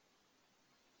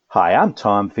Hi, I'm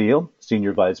Tom Field,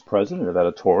 Senior Vice President of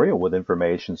Editorial with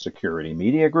Information Security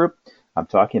Media Group. I'm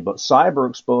talking about cyber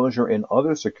exposure and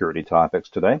other security topics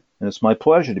today, and it's my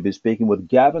pleasure to be speaking with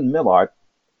Gavin Millard.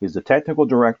 He's the Technical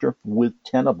Director with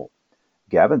Tenable.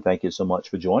 Gavin, thank you so much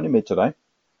for joining me today.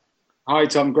 Hi,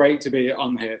 Tom. Great to be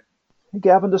on here. Hey,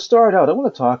 Gavin, to start out, I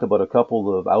want to talk about a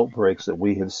couple of outbreaks that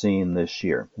we have seen this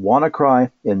year.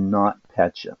 WannaCry and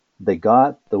NotPetya. They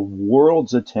got the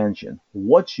world's attention.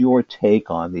 What's your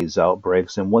take on these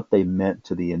outbreaks and what they meant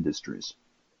to the industries?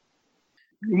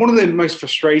 One of the most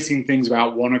frustrating things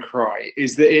about WannaCry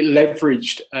is that it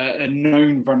leveraged a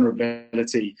known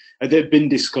vulnerability that had been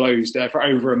disclosed for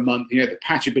over a month. The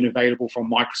patch had been available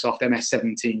from Microsoft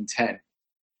MS-1710.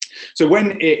 So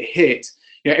when it hit,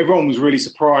 everyone was really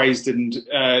surprised, and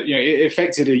it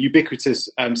affected a ubiquitous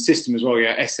system as well,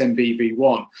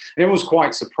 SMB-v1. And everyone was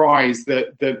quite surprised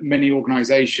that many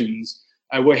organizations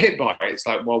were hit by it. It's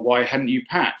like, well, why hadn't you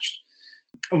patched?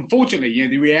 Unfortunately,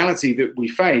 the reality that we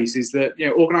face is that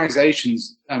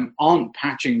organizations aren't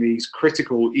patching these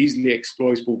critical, easily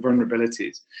exploitable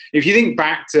vulnerabilities. If you think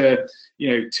back to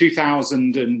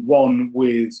 2001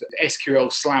 with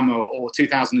SQL Slammer or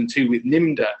 2002 with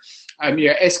NIMDA,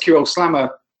 SQL Slammer,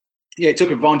 it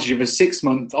took advantage of a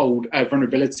 6-month-old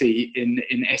vulnerability in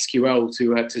SQL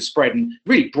to spread and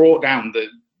really brought down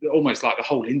almost like the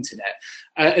whole internet.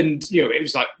 It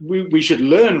was like, we should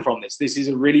learn from this. This is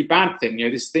a really bad thing.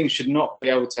 This thing should not be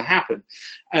able to happen.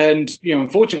 And,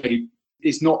 unfortunately,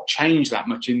 it's not changed that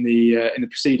much in the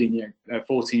preceding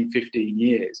 14, 15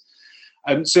 years.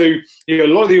 So, a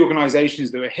lot of the organizations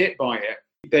that were hit by it,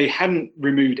 they hadn't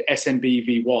removed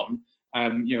SMB-v1.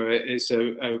 It's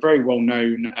a very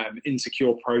well-known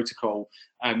insecure protocol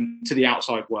to the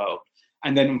outside world.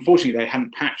 And then, unfortunately, they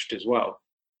hadn't patched as well.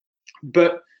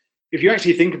 But if you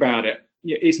actually think about it,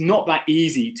 it's not that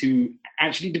easy to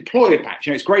actually deploy a patch.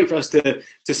 It's great for us to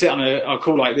sit on a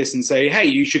call like this and say, hey,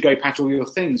 you should go patch all your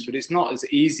things, but it's not as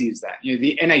easy as that.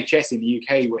 The NHS in the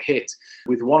UK were hit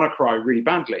with WannaCry really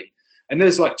badly. And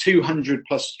there's like 200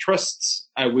 plus trusts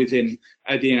within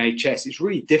the NHS. It's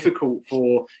really difficult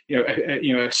for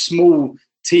a small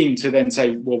team to then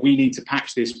say, well, we need to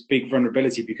patch this big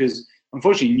vulnerability, because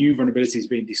unfortunately new vulnerabilities are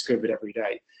being discovered every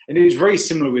day. And it was very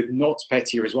similar with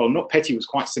NotPetya as well. NotPetya was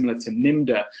quite similar to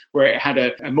NIMDA, where it had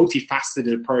a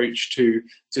multifaceted approach to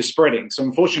spreading. So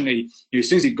unfortunately, as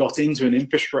soon as it got into an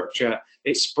infrastructure,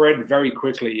 it spread very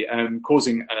quickly,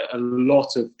 causing a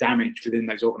lot of damage within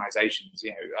those organizations.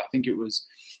 I think it was,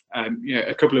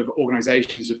 a couple of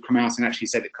organizations have come out and actually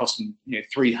said it cost them,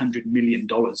 $300 million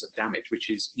of damage, which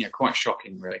is, quite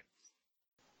shocking, really.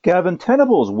 Gavin,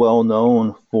 Tenable is well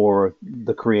known for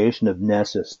the creation of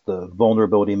Nessus, the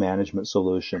vulnerability management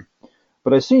solution.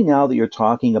 But I see now that you're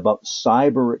talking about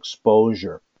cyber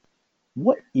exposure.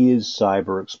 What is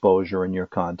cyber exposure in your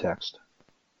context?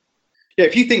 Yeah,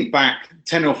 if you think back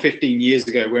 10 or 15 years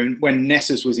ago when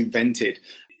Nessus was invented,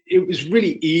 it was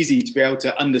really easy to be able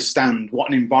to understand what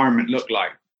an environment looked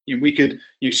like. We could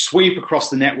sweep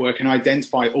across the network and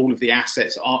identify all of the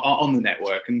assets on the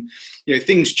network. And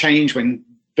things changed when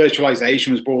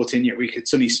virtualization was brought in. We could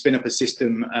suddenly spin up a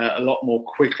system a lot more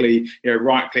quickly.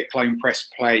 Right-click, clone, press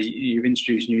play. You've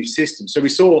introduced new systems. So we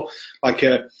saw like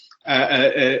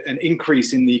an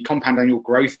increase in the compound annual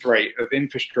growth rate of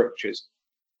infrastructures.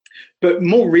 But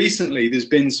more recently, there's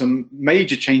been some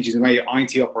major changes in the way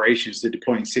IT operations are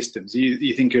deploying systems.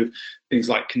 You think of things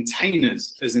like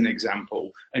containers as an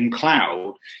example, and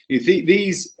cloud.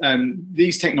 These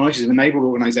technologies have enabled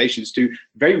organizations to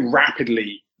very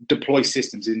rapidly deploy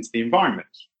systems into the environment.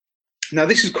 Now,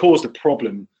 this has caused a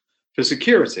problem for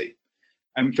security.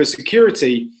 And for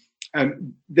security,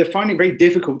 they're finding it very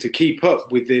difficult to keep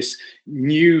up with this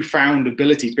newfound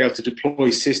ability to be able to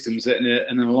deploy systems at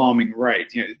an alarming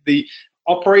rate. The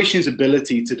operations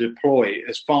ability to deploy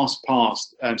has fast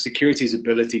passed security's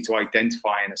ability to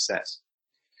identify and assess.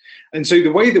 And so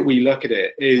the way that we look at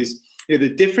it is the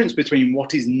difference between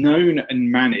what is known and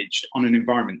managed on an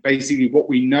environment, basically what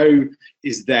we know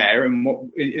is there and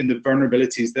the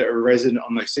vulnerabilities that are resident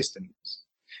on those systems,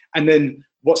 and then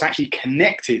what's actually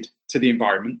connected to the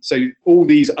environment. So all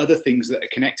these other things that are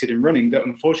connected and running that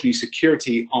unfortunately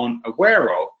security aren't aware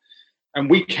of. And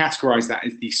we categorize that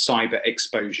as the cyber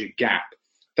exposure gap,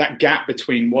 that gap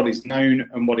between what is known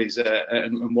and what is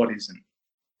and what isn't.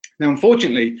 Now,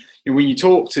 unfortunately, when you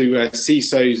talk to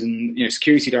CISOs and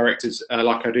security directors,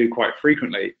 like I do quite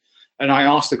frequently, and I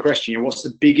ask the question, what's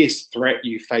the biggest threat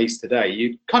you face today?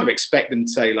 You kind of expect them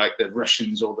to say like the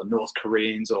Russians or the North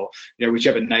Koreans or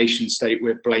whichever nation state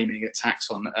we're blaming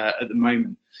attacks on at the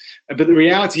moment. But the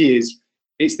reality is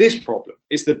It's this problem.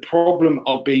 It's the problem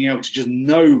of being able to just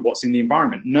know what's in the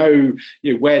environment, know,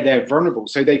 where they're vulnerable,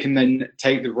 so they can then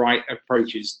take the right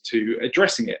approaches to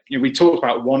addressing it. We talked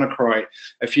about WannaCry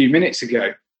a few minutes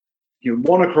ago.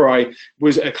 WannaCry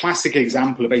was a classic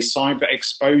example of a cyber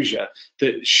exposure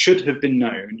that should have been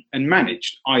known and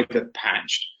managed, either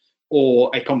patched or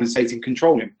a compensating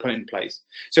control put in place.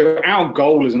 So our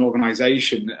goal as an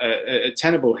organization at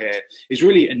Tenable here is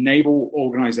really enable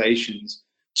organizations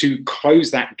to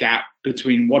close that gap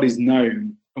between what is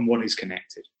known and what is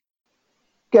connected.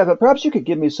 Gavin, perhaps you could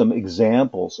give me some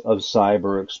examples of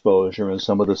cyber exposure in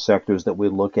some of the sectors that we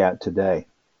look at today.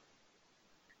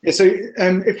 Yeah, so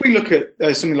if we look at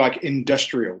something like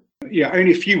industrial,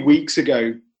 only a few weeks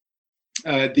ago,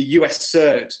 the US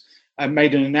CERT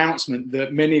made an announcement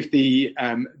that many of the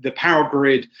power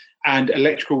grid and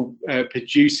electrical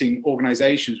producing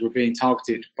organizations were being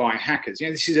targeted by hackers.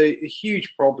 This is a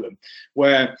huge problem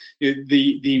where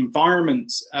the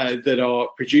environments that are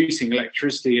producing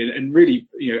electricity and really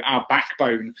our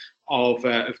backbone of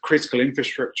critical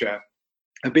infrastructure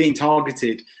are being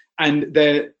targeted, and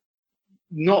they're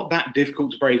not that difficult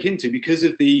to break into because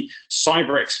of the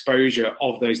cyber exposure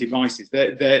of those devices.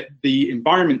 The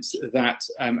environments that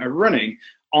are running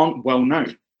aren't well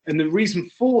known. And the reason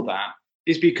for that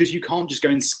is because you can't just go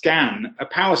and scan a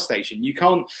power station. You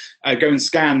can't go and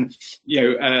scan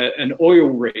an oil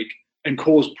rig and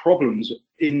cause problems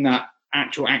in that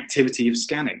actual activity of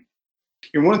scanning.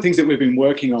 One of the things that we've been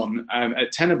working on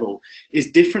at Tenable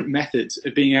is different methods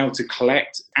of being able to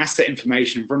collect asset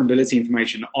information and vulnerability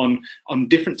information on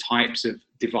different types of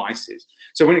devices.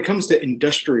 So when it comes to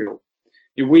industrial,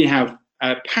 we have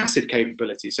passive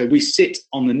capability. So we sit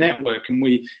on the network and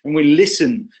we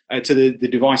listen to the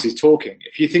devices talking.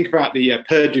 If you think about the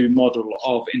Purdue model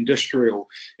of industrial,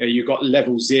 you've got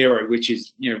level 0, which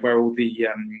is where all the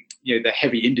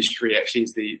heavy industry actually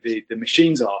is the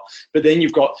machines are. But then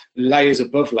you've got layers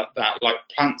above that, like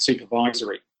plant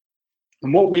supervisory.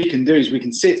 And what we can do is we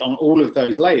can sit on all of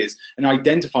those layers and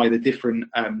identify the different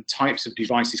types of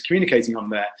devices communicating on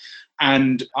there,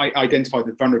 and identify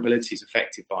the vulnerabilities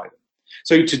affected by them.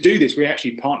 So to do this, we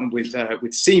actually partnered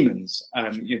with Siemens,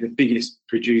 the biggest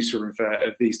producer of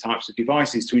these types of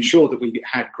devices, to ensure that we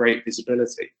had great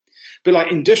visibility. But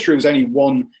like industrial is only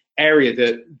one area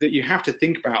that you have to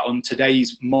think about on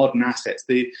today's modern assets,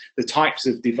 the types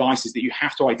of devices that you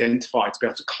have to identify to be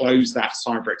able to close that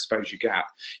cyber exposure gap.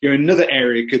 Another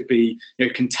area could be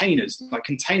containers. Like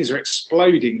containers are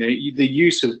exploding. The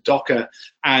use of Docker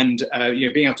and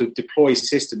being able to deploy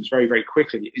systems very, very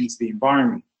quickly into the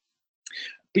environment.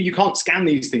 But you can't scan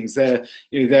these things. They're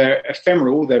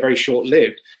ephemeral. They're very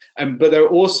short-lived, but they're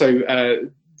also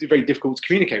very difficult to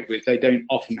communicate with. They don't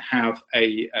often have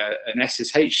an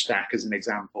SSH stack, as an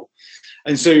example.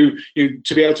 And so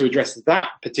to be able to address that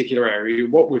particular area,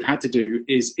 what we've had to do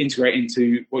is integrate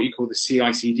into what you call the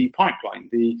CI/CD pipeline,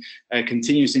 the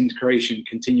continuous integration,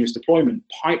 continuous deployment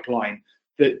pipeline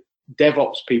that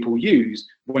DevOps people use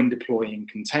when deploying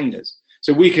containers.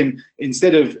 So we can,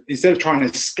 instead of trying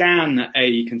to scan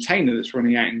a container that's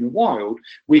running out in the wild,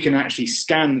 we can actually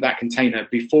scan that container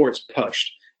before it's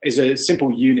pushed. Is a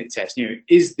simple unit test.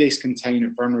 Is this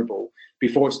container vulnerable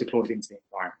before it's deployed into the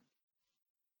environment?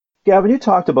 Gavin, you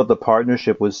talked about the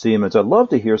partnership with Siemens. I'd love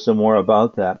to hear some more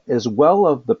about that, as well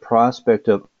as the prospect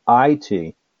of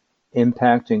IT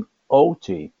impacting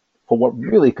OT for what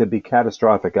really could be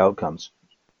catastrophic outcomes.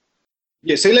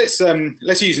 Yeah, so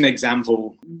let's use an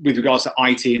example with regards to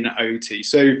IT and OT.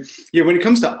 So when it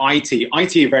comes to IT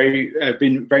have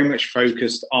been very much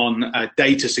focused on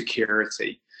data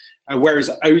security. Whereas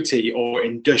OT, or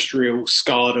industrial,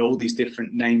 SCADA, all these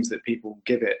different names that people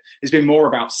give it, has been more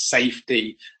about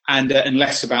safety and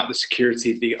less about the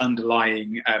security of the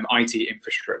underlying IT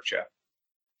infrastructure.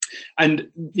 And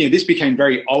this became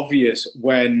very obvious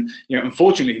when,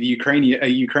 unfortunately, a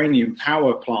Ukrainian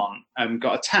power plant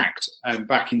got attacked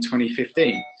back in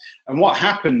 2015. And what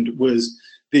happened was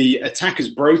the attackers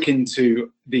broke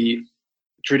into the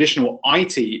traditional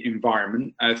IT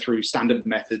environment through standard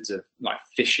methods of like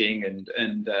phishing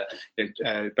and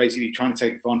basically trying to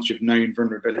take advantage of known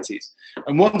vulnerabilities.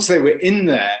 And once they were in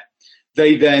there,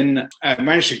 they then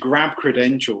managed to grab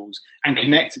credentials and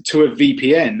connect to a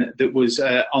VPN that was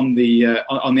on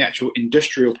the actual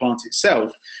industrial plant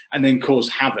itself, and then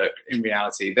caused havoc. In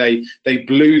reality, they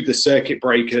blew the circuit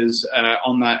breakers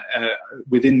on that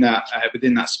within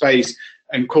that space,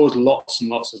 and caused lots and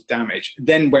lots of damage.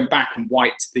 Then went back and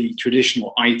wiped the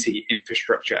traditional IT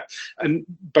infrastructure, and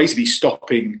basically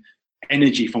stopping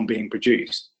energy from being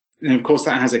produced. And of course,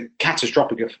 that has a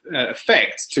catastrophic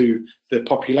effect to the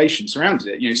population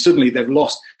surrounding it. Suddenly they've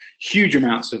lost huge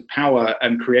amounts of power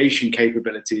and creation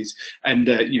capabilities, and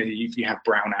you have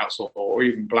brownouts or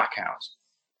even blackouts.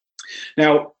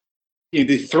 Now,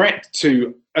 the threat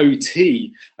to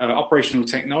OT, operational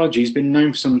technology, has been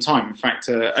known for some time. In fact,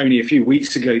 only a few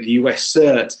weeks ago, the US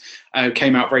CERT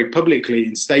came out very publicly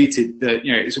and stated that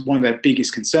it's one of their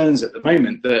biggest concerns at the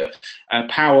moment, that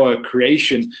power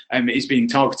creation is being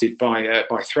targeted by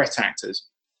threat actors.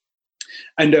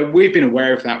 And we've been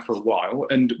aware of that for a while,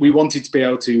 and we wanted to be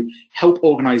able to help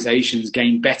organizations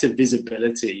gain better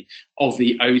visibility of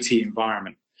the OT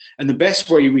environment. And the best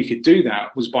way we could do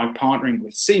that was by partnering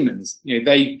with Siemens.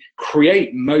 They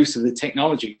create most of the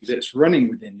technology that's running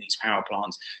within these power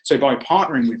plants. So by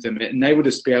partnering with them, it enabled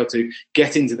us to be able to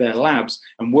get into their labs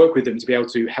and work with them to be able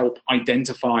to help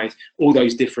identify all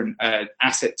those different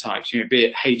asset types, be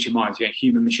it HMIs,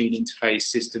 human machine interface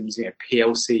systems,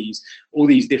 PLCs, all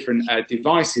these different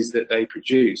devices that they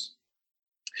produce.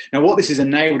 Now, what this has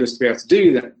enabled us to be able to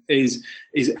do is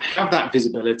have that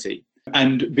visibility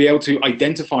and be able to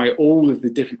identify all of the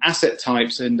different asset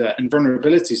types and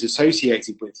vulnerabilities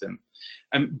associated with them.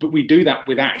 But we do that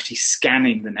without actually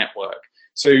scanning the network.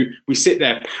 So we sit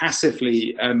there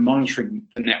passively monitoring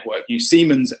the network.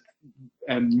 Siemens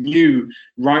knew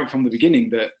right from the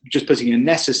beginning that just putting a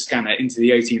Nessus scanner into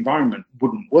the OT environment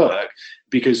wouldn't work,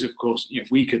 because of course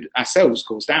we could ourselves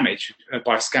cause damage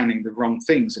by scanning the wrong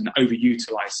things and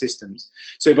overutilize systems.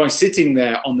 So by sitting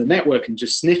there on the network and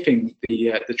just sniffing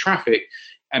the traffic,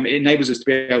 it enables us to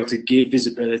be able to give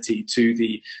visibility to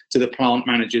the plant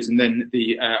managers, and then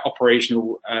the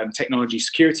operational technology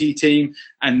security team,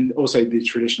 and also the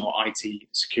traditional IT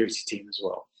security team as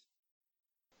well.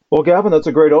 Well, Gavin, that's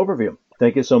a great overview.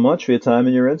 Thank you so much for your time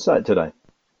and your insight today.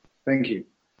 Thank you.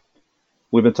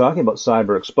 We've been talking about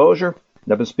cyber exposure,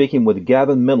 and I've been speaking with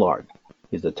Gavin Millard.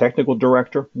 He's the technical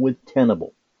director with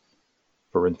Tenable.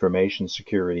 For Information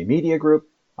Security Media Group,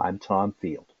 I'm Tom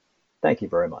Field. Thank you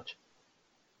very much.